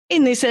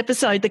In this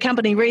episode, the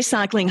company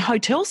recycling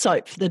hotel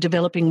soap for the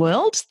developing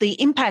world,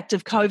 the impact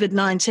of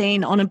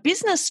COVID-19 on a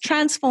business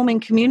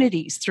transforming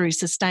communities through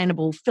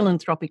sustainable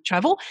philanthropic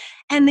travel,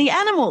 and the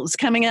animals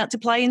coming out to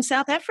play in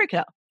South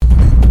Africa.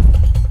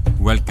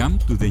 Welcome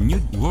to the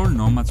new World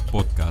Nomads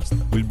Podcast.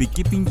 We'll be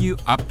keeping you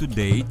up to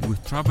date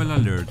with travel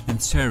alert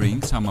and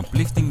sharing some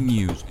uplifting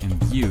news and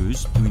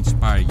views to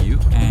inspire you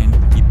and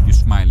keep you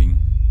smiling.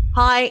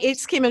 Hi,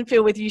 it's Kim and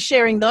Phil with you,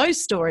 sharing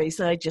those stories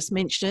that I just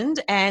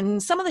mentioned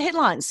and some of the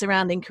headlines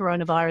surrounding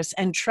coronavirus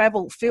and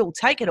travel. Phil,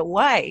 take it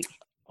away.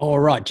 All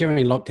right.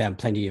 During lockdown,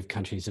 plenty of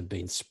countries have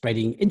been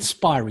spreading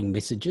inspiring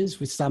messages,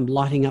 with some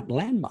lighting up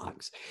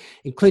landmarks,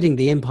 including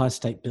the Empire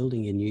State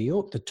Building in New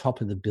York. The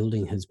top of the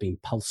building has been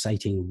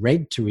pulsating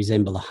red to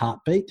resemble a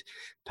heartbeat,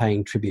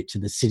 paying tribute to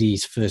the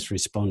city's first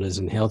responders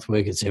and health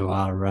workers who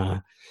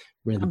are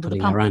really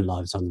putting their own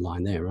lives on the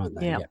line there, aren't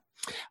they? Yeah.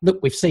 Look,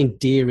 we've seen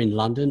deer in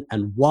London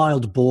and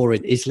wild boar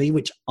in Italy,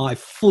 which I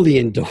fully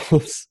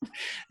endorse.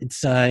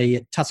 It's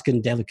a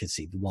Tuscan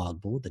delicacy, the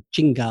wild boar, the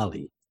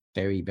cinghiali.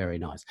 Very, very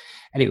nice.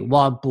 Anyway,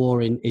 wild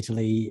boar in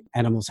Italy,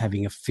 animals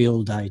having a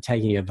field day,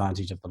 taking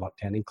advantage of the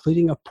lockdown,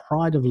 including a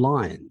pride of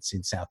lions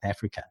in South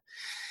Africa.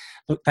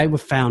 Look, they were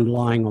found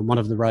lying on one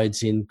of the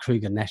roads in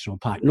Kruger National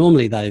Park.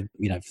 Normally they're,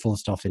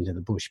 forced off into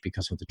the bush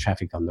because of the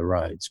traffic on the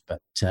roads,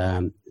 but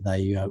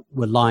they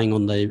were lying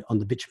on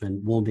the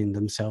bitumen, warming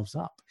themselves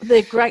up.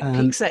 They're great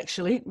pics,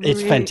 actually.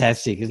 It's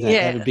fantastic, isn't it?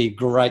 Yeah. That would be a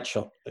great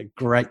shot, a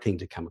great thing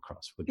to come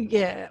across, wouldn't it?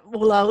 Yeah,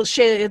 well, I'll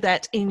share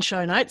that in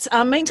show notes.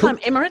 Meantime,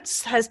 cool.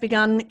 Emirates has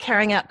begun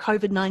carrying out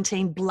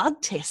COVID-19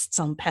 blood tests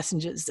on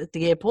passengers at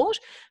the airport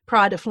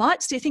prior to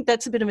flights. Do you think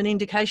that's a bit of an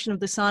indication of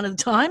the sign of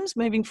the times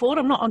moving forward?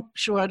 I'm not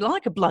sure I'd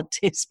like a blood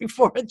test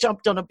before I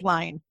jumped on a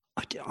plane.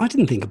 I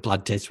didn't think a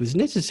blood test was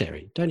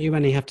necessary. Don't you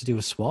only have to do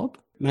a swab?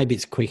 Maybe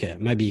it's quicker.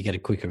 Maybe you get a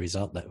quicker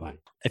result that way.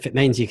 If it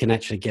means you can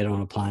actually get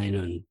on a plane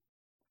and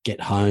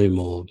get home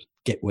or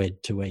get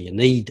to where you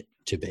need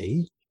to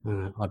be,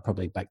 I'd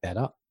probably back that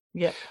up.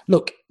 Yeah.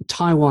 Look,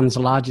 Taiwan's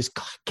largest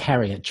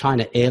carrier,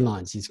 China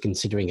Airlines, is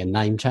considering a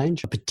name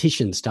change. A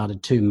petition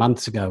started 2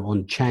 months ago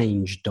on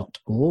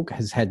change.org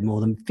has had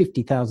more than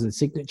 50,000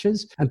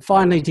 signatures. And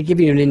finally, to give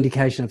you an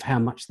indication of how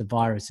much the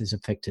virus has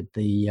affected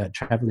the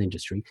travel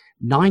industry,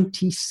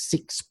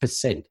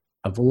 96%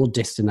 of all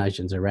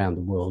destinations around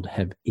the world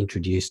have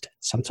introduced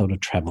some sort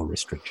of travel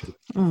restriction.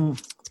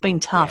 It's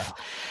been tough.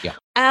 Yeah.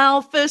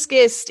 Our first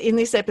guest in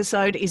this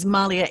episode is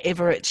Malia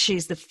Everett.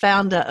 She's the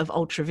founder of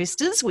Ultra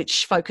Vistas,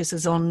 which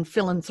focuses on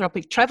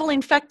philanthropic travel.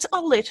 In fact,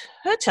 I'll let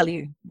her tell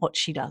you what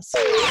she does.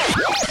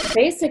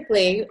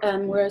 Basically,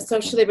 we're a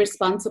socially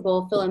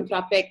responsible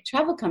philanthropic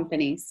travel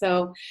company.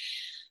 So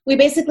we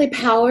basically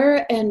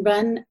power and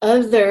run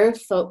other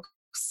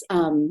folks,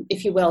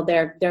 if you will,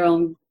 their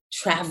own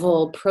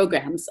travel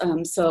programs.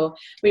 So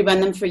we run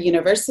them for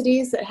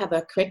universities that have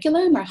a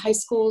curriculum, or high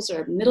schools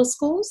or middle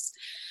schools.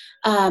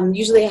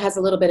 Usually it has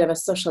a little bit of a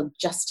social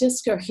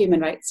justice or human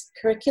rights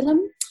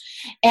curriculum.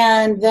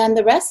 And then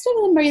the rest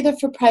of them are either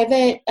for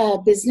private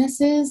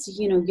businesses,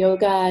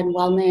 yoga and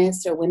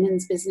wellness, or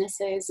women's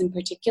businesses in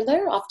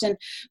particular. Often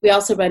we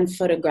also run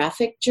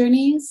photographic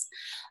journeys.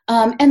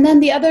 And then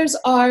the others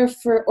are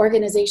for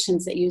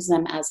organizations that use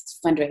them as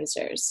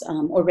fundraisers,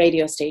 or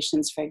radio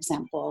stations, for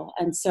example.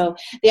 And so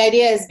the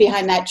idea is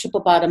behind that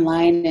triple bottom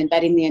line,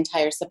 embedding the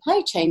entire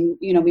supply chain,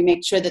 we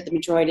make sure that the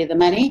majority of the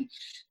money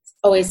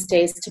always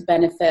stays to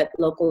benefit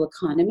local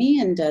economy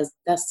and does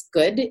thus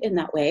good in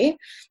that way,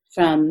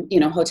 from,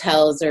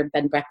 hotels or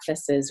bed and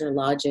breakfasts or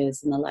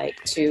lodges and the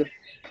like, to,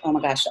 oh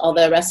my gosh, all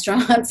the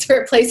restaurants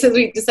or places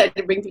we decided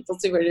to bring people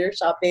to where they're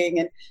shopping,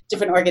 and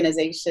different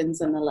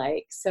organizations and the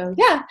like. So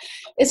yeah,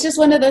 it's just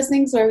one of those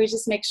things where we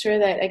just make sure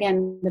that,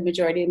 again, the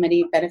majority of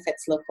money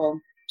benefits local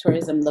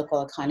tourism,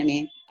 local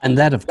economy. And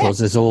that, of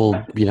course, is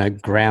all,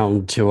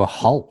 ground to a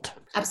halt.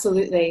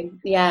 Absolutely.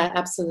 Yeah,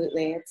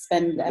 absolutely. It's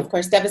been, of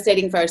course,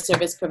 devastating for our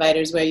service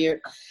providers,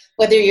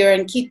 whether you're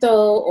in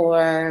Quito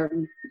or,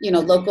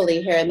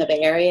 locally here in the Bay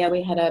Area.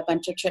 We had a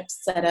bunch of trips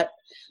set up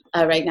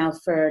right now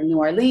for New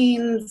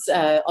Orleans,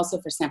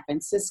 also for San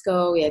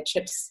Francisco. We had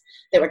trips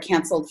that were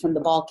canceled from the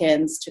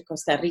Balkans to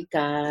Costa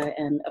Rica,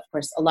 and of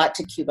course, a lot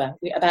to Cuba.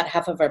 About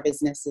half of our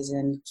business is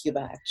in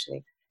Cuba,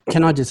 actually.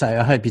 Can I just say,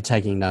 I hope you're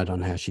taking note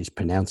on how she's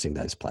pronouncing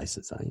those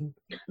places, are you?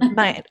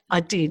 Mate,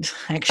 I did,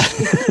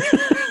 actually.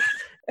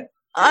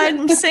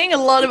 I'm seeing a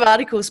lot of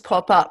articles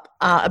pop up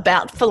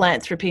about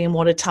philanthropy and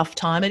what a tough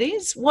time it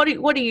is. What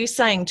are you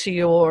saying to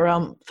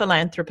your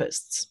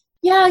philanthropists?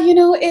 Yeah,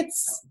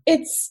 it's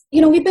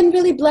we've been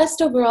really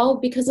blessed overall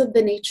because of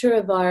the nature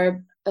of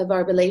our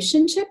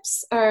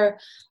relationships.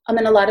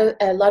 In a lot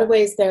of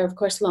ways, they're of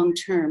course long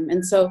term,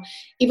 and so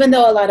even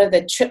though a lot of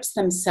the trips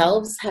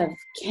themselves have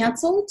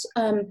canceled,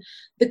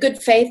 the good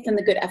faith and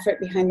the good effort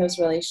behind those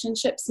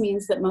relationships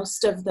means that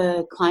most of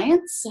the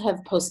clients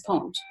have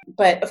postponed.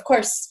 But of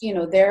course,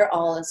 they're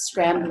all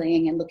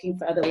scrambling and looking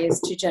for other ways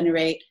to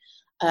generate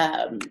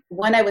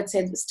one, I would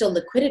say still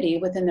liquidity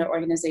within their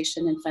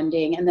organization and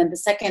funding. And then the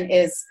second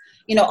is,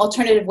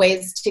 alternative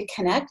ways to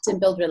connect and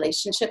build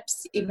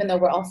relationships, even though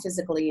we're all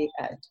physically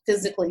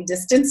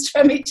distanced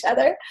from each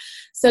other.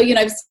 So,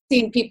 I've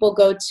seen people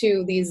go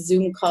to these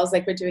Zoom calls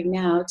like we're doing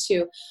now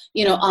to,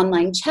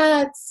 online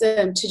chats,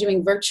 to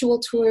doing virtual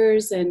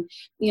tours and,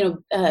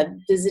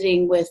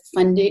 visiting with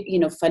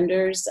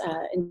funders,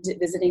 and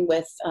visiting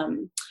with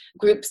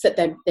groups that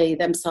they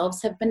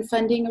themselves have been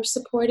funding or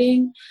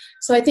supporting.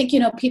 So I think,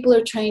 people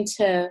are trying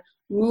to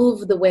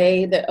move the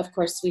way that, of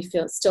course, we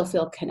still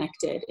feel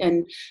connected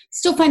and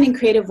still finding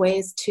creative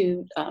ways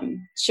to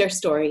share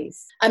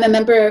stories. I'm a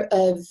member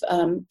of,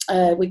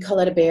 we call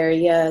it a Bay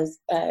Area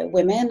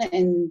women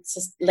and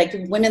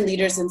women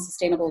leaders in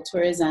sustainable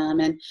tourism.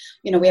 And,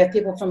 we have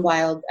people from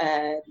Wild,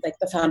 like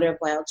the founder of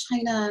Wild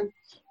China,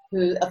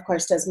 who of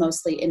course does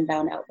mostly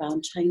inbound,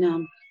 outbound China.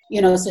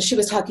 So she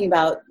was talking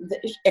about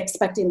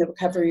expecting the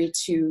recovery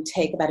to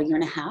take about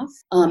 1.5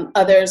 years.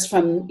 Others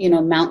from,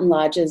 mountain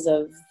lodges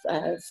of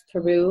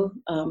Peru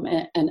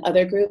and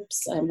other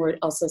groups were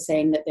also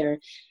saying that they're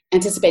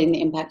anticipating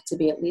the impact to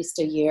be at least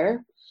 1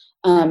 year.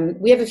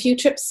 We have a few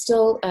trips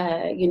still,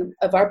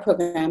 of our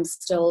programs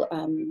still,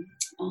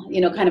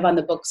 kind of on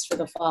the books for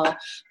the fall,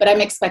 but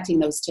I'm expecting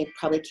those to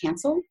probably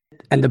cancel.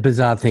 And the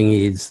bizarre thing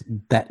is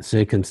that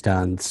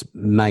circumstance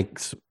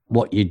makes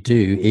what you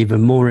do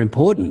even more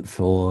important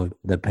for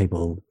the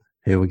people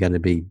who are going to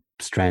be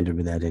stranded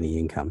without any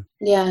income.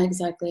 Yeah,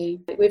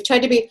 exactly. We've tried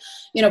to be,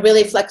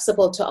 really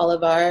flexible to all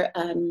of our,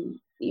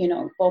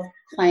 both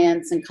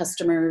clients and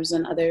customers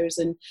and others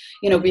and,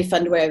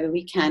 refund wherever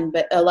we can.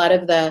 But a lot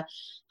of the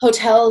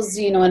hotels,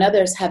 and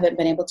others haven't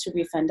been able to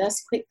refund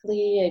us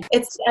quickly.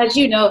 It's, as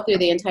through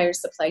the entire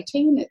supply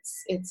chain,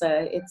 it's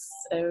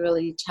a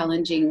really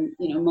challenging,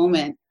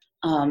 moment.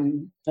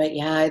 But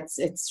yeah,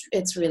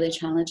 it's really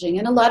challenging.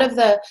 And a lot of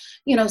the,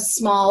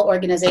 small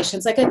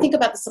organizations, like I think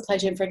about the supply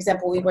chain, for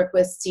example, we work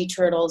with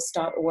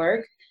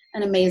seaturtles.org,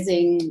 an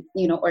amazing,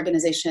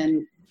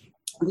 organization.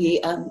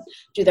 We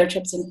do their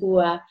trips in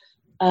Cuba.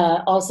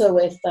 Also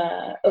with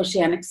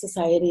Oceanic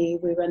Society,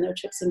 we run their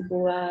trips in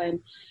Cuba. And,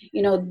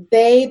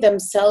 they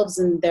themselves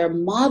and their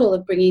model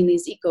of bringing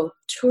these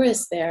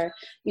eco-tourists there,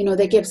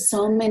 they give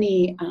so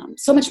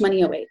much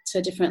money away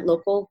to different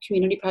local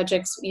community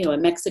projects,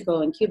 in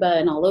Mexico and Cuba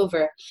and all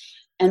over.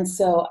 And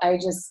so I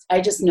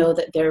just know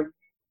that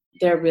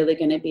they're really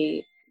going to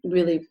be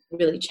really,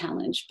 really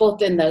challenged,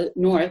 both in the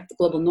north, the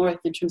global north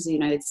in terms of the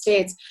United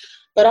States,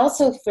 but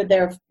also for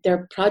their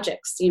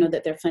projects,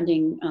 that they're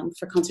funding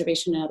for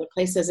conservation in other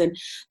places. And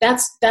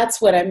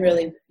that's what I'm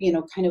really,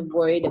 kind of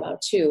worried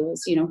about too,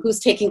 is, who's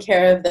taking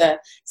care of the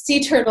sea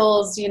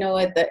turtles,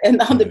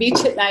 on the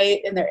beach at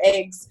night and their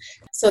eggs.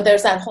 So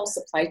there's that whole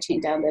supply chain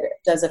down that it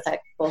does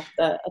affect both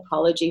the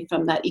ecology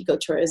from that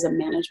ecotourism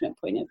management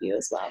point of view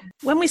as well.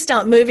 When we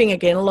start moving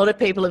again, a lot of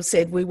people have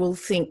said we will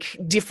think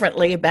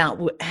differently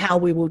about how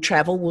we will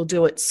travel. We'll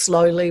do it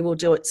slowly, we'll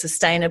do it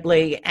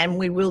sustainably, and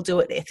we will do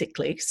it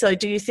ethically. So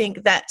do you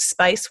think that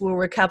space will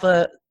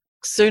recover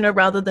sooner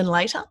rather than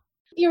later?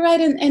 You're right.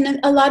 In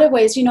a lot of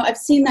ways, I've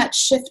seen that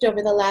shift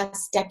over the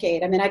last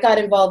decade. I mean, I got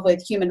involved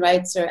with human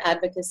rights or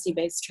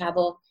advocacy-based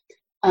travel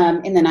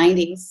in the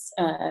 90s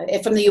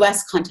from the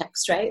US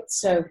context, right?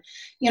 So,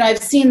 I've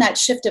seen that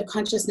shift of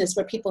consciousness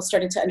where people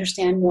started to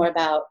understand more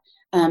about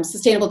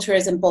sustainable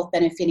tourism, both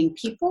benefiting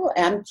people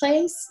and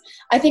place.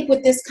 I think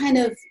with this kind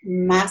of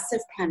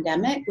massive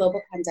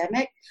global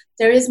pandemic,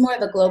 there is more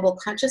of a global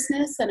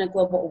consciousness and a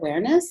global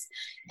awareness.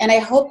 And I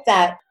hope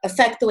that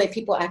affect the way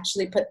people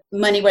actually put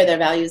money where their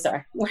values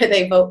are, where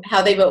they vote,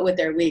 how they vote with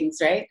their wings,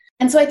 right?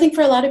 And so I think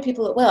for a lot of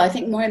people it will. I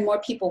think more and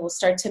more people will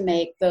start to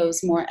make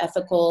those more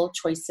ethical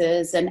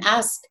choices and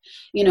ask,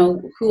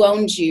 who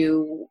owns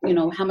you,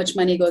 how much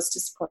money goes to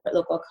support the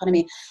local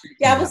economy.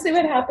 Yeah, we'll see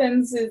what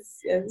happens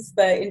as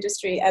the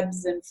industry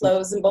ebbs and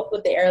flows, and both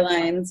with the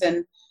airlines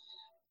and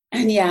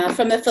yeah,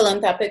 from the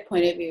philanthropic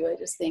point of view, I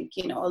just think,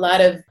 a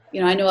lot of,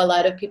 I know a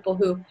lot of people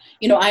who,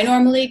 I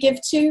normally give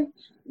to,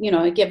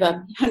 I give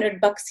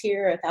 $100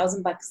 here,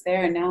 $1,000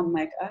 there, and now I'm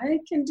like, I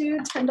can do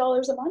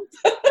 $10 a month.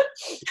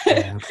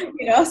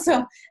 Yeah.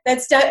 So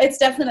it's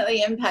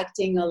definitely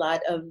impacting a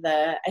lot of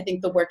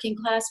the working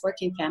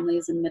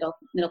families and middle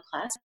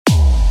class.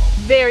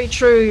 Very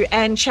true.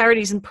 And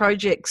charities and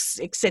projects,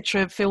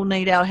 etc., feel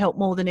need our help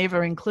more than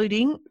ever,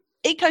 including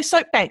Eco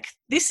Soap Bank.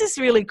 This is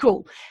really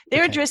cool.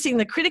 They're addressing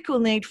the critical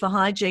need for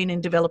hygiene in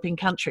developing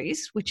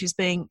countries, which is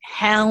being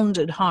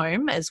hounded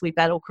home as we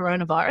battle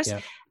coronavirus.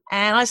 Yep.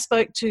 And I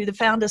spoke to the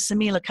founder,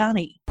 Samir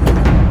Lakhani.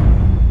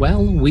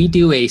 Well, we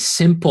do a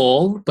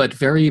simple but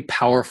very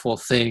powerful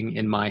thing,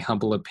 in my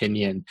humble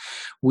opinion.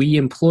 We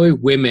employ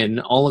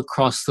women all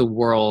across the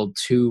world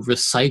to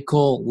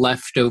recycle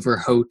leftover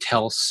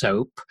hotel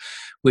soap.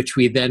 which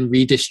we then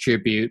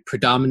redistribute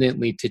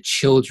predominantly to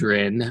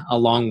children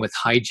along with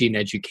hygiene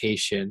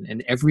education.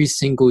 And every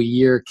single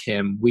year,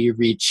 Kim, we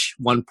reach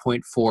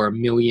 1.4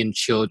 million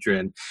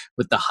children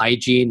with the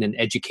hygiene and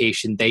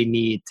education they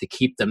need to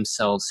keep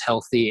themselves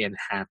healthy and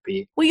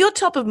happy. Well, you're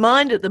top of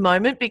mind at the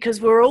moment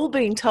because we're all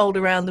being told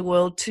around the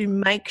world to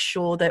make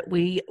sure that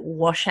we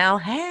wash our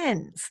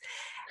hands.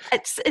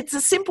 It's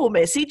a simple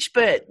message,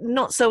 but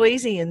not so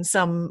easy in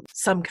some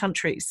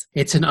countries.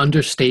 It's an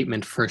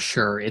understatement for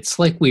sure. It's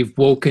like we've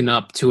woken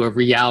up to a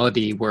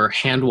reality where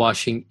hand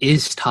washing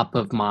is top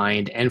of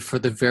mind. And for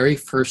the very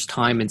first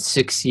time in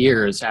 6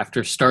 years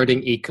after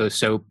starting Eco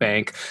Soap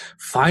Bank,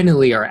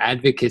 finally our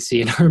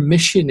advocacy and our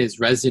mission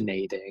is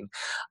resonating.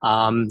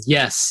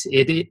 Yes,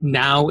 it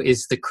now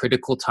is the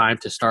critical time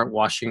to start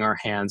washing our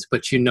hands.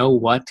 But you know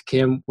what,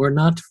 Kim? We're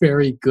not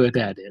very good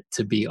at it,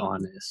 to be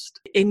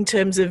honest. In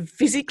terms of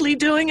physically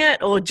doing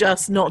it or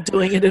just not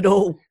doing it at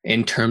all?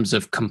 In terms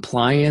of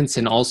compliance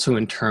and also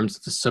in terms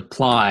of the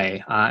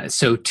supply.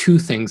 So 2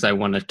 things I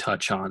want to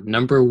touch on.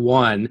 Number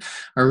one,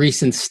 a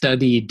recent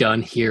study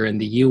done here in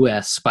the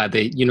US by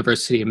the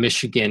University of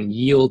Michigan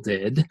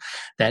yielded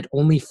that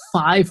only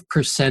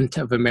 5%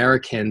 of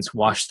Americans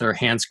wash their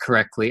hands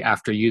correctly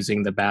after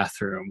using the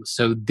bathroom.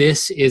 So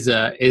this is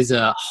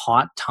a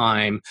hot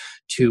time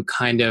to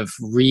kind of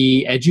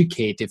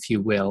re-educate, if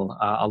you will,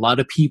 a lot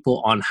of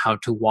people on how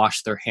to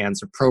wash their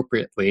hands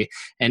appropriately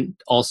and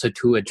also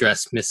to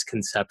address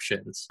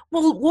misconceptions.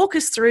 Well, walk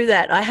us through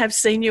that. I have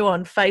seen you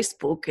on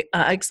Facebook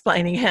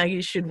explaining how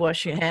you should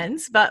wash your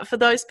hands, but for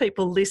those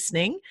people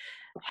listening,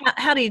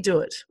 how do you do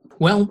it?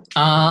 Well,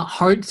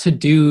 hard to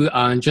do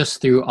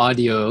just through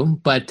audio,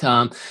 but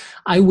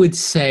I would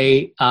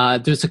say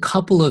there's a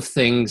couple of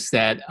things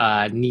that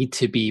need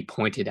to be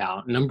pointed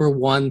out. Number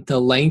one,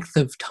 the length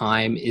of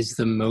time is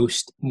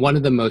one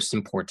of the most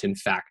important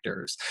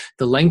factors.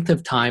 The length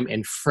of time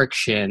and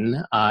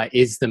friction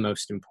is the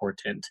most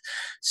important.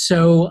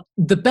 So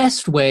the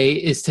best way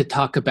is to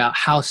talk about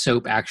how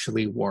soap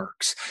actually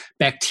works.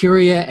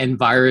 Bacteria and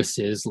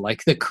viruses,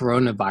 like the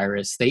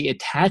coronavirus, they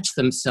attach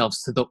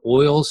themselves to the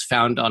oils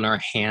found on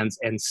our hands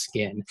and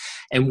skin.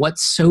 And what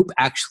soap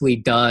actually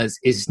does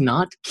is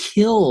not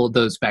kill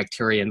those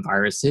bacteria and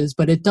viruses,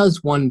 but it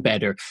does one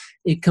better.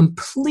 It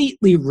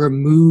completely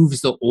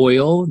removes the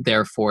oil,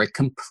 therefore it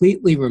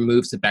completely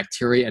removes the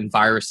bacteria and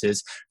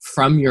viruses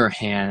from your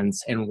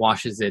hands and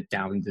washes it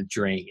down the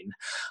drain.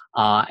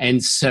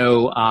 And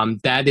so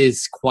that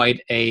is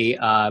quite a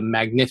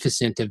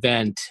magnificent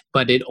event,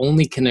 but it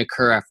only can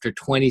occur after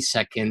 20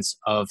 seconds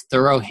of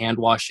thorough hand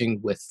washing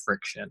with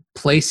friction.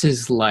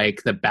 Places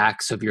like the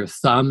backs of your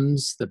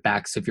thumbs, the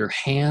backs of your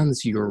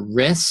hands, your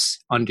wrists,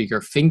 under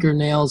your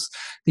fingernails,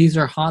 these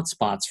are hot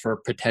spots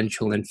for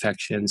potential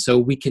infection. So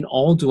we can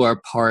all do our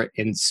part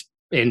in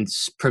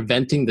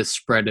preventing the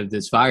spread of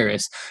this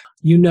virus.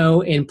 You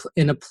know, in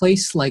a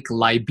place like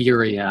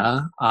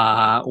Liberia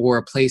or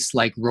a place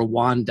like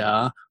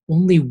Rwanda,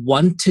 only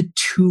 1% to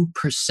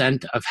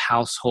 2% of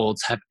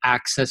households have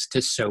access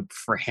to soap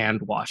for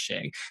hand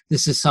washing.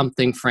 This is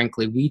something,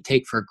 frankly, we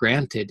take for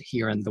granted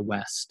here in the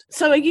West.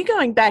 So are you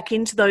going back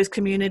into those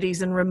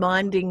communities and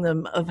reminding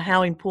them of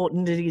how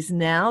important it is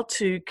now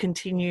to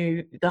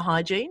continue the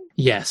hygiene?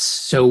 Yes.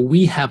 So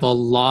we have a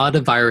lot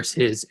of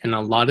viruses and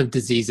a lot of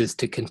diseases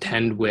to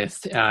contend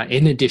with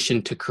in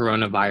addition to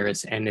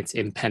coronavirus and its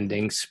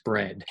impending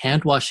spread.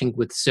 Hand washing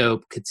with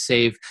soap could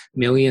save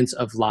millions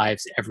of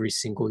lives every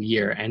single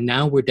year. And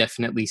now we're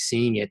definitely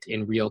seeing it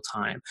in real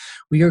time.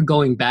 We are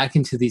going back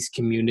into these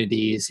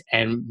communities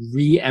and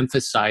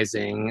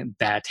re-emphasizing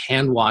that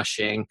hand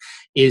washing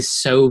is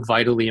so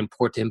vitally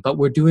important, but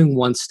we're doing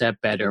one step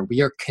better.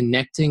 We are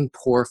connecting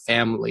poor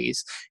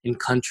families in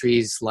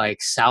countries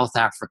like South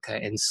Africa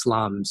and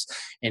slums,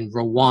 in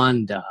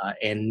Rwanda,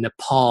 in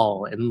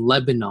Nepal, in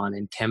Lebanon,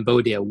 and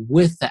Cambodia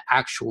with the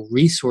actual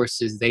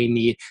resources they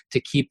need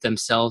to keep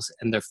themselves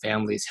and their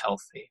families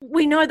healthy.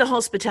 We know the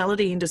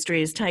hospitality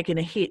industry has taken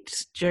a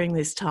hit during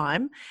this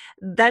time.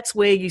 That's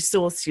where you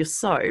source your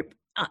soap.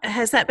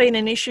 Has that been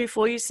an issue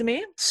for you,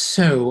 Samir?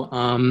 So,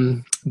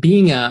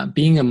 being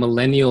a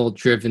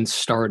millennial-driven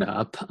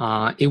startup,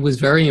 it was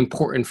very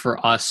important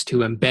for us to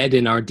embed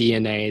in our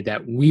DNA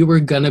that we were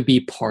going to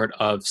be part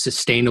of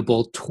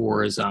sustainable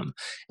tourism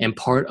and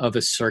part of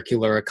a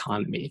circular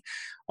economy.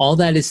 All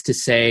that is to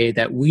say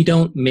that we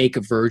don't make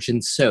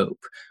virgin soap.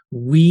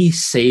 We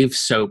save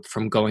soap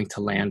from going to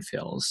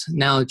landfills.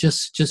 Now,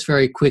 just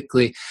very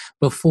quickly,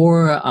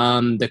 before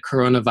the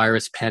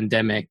coronavirus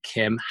pandemic,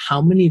 Kim,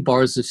 how many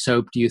bars of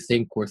soap do you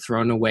think were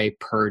thrown away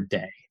per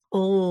day?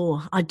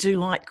 Oh, I do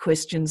like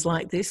questions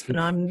like this, but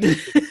I'm...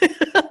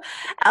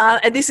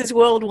 and this is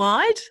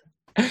worldwide?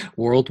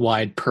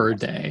 Worldwide per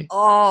day.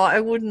 Oh,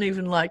 I wouldn't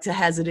even like to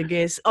hazard a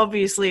guess.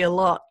 Obviously a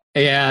lot.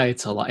 Yeah,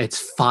 it's a lot.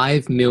 It's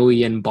 5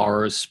 million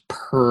bars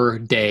per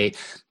day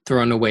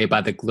thrown away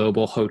by the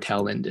global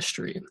hotel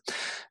industry.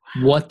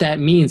 What that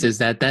means is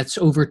that that's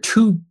over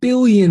 2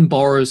 billion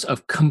bars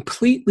of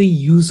completely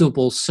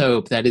usable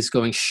soap that is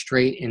going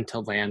straight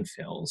into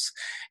landfills.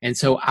 And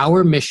so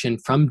our mission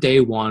from day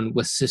one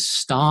was to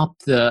stop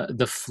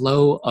the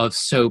flow of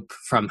soap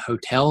from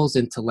hotels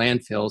into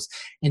landfills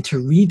and to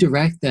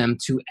redirect them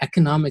to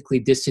economically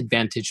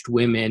disadvantaged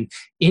women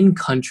in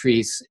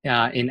countries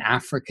in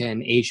Africa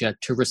and Asia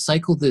to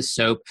recycle this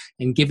soap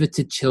and give it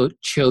to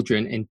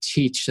children and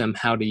teach them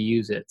how to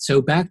use it.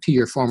 So back to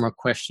your former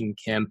question,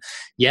 Kim,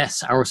 yes,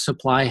 our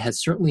supply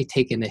has certainly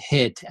taken a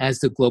hit as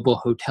the global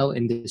hotel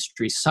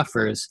industry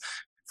suffers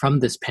from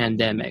this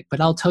pandemic.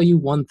 But I'll tell you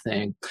one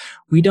thing,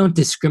 we don't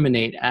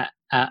discriminate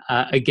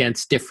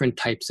against different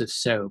types of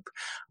soap.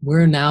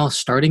 We're now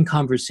starting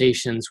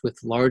conversations with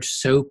large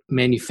soap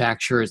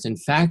manufacturers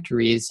and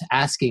factories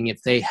asking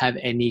if they have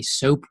any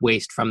soap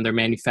waste from their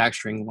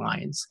manufacturing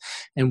lines.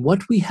 And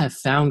what we have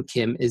found,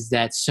 Kim, is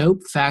that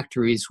soap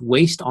factories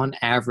waste on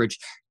average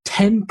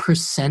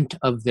 10%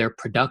 of their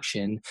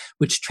production,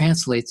 which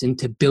translates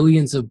into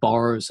billions of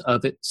bars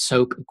of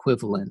soap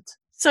equivalent.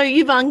 So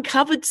you've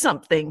uncovered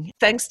something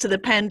thanks to the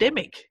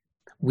pandemic.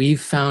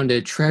 We've found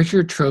a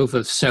treasure trove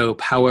of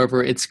soap.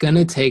 However, it's going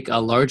to take a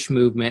large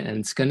movement and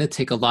it's going to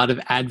take a lot of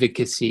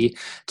advocacy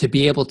to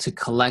be able to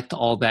collect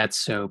all that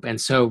soap. And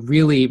so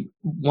really,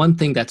 one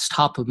thing that's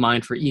top of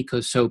mind for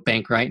Eco Soap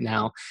Bank right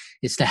now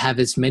is to have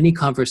as many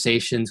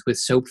conversations with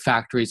soap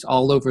factories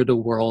all over the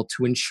world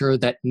to ensure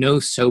that no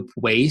soap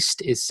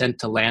waste is sent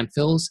to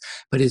landfills,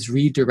 but is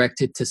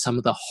redirected to some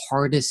of the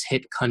hardest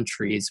hit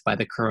countries by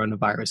the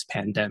coronavirus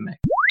pandemic.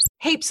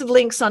 Heaps of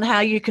links on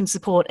how you can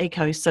support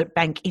Eco Soap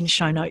Bank in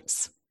show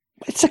notes.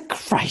 It's a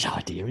great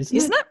idea,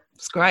 isn't it?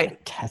 It's great.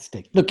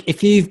 Fantastic. Look,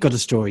 if you've got a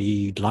story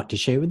you'd like to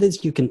share with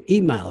us, you can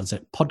email us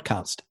at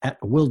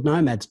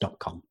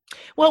podcast@worldnomads.com.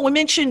 Well, we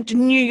mentioned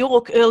New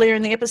York earlier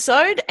in the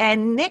episode,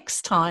 and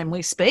next time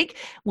we speak,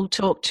 we'll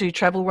talk to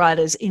travel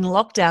writers in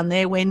lockdown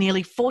there where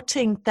nearly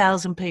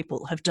 14,000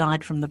 people have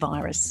died from the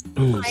virus.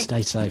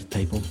 Stay safe,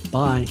 people.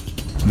 Bye.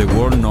 The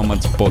World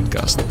Nomads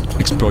Podcast.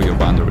 Explore your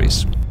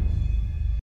boundaries.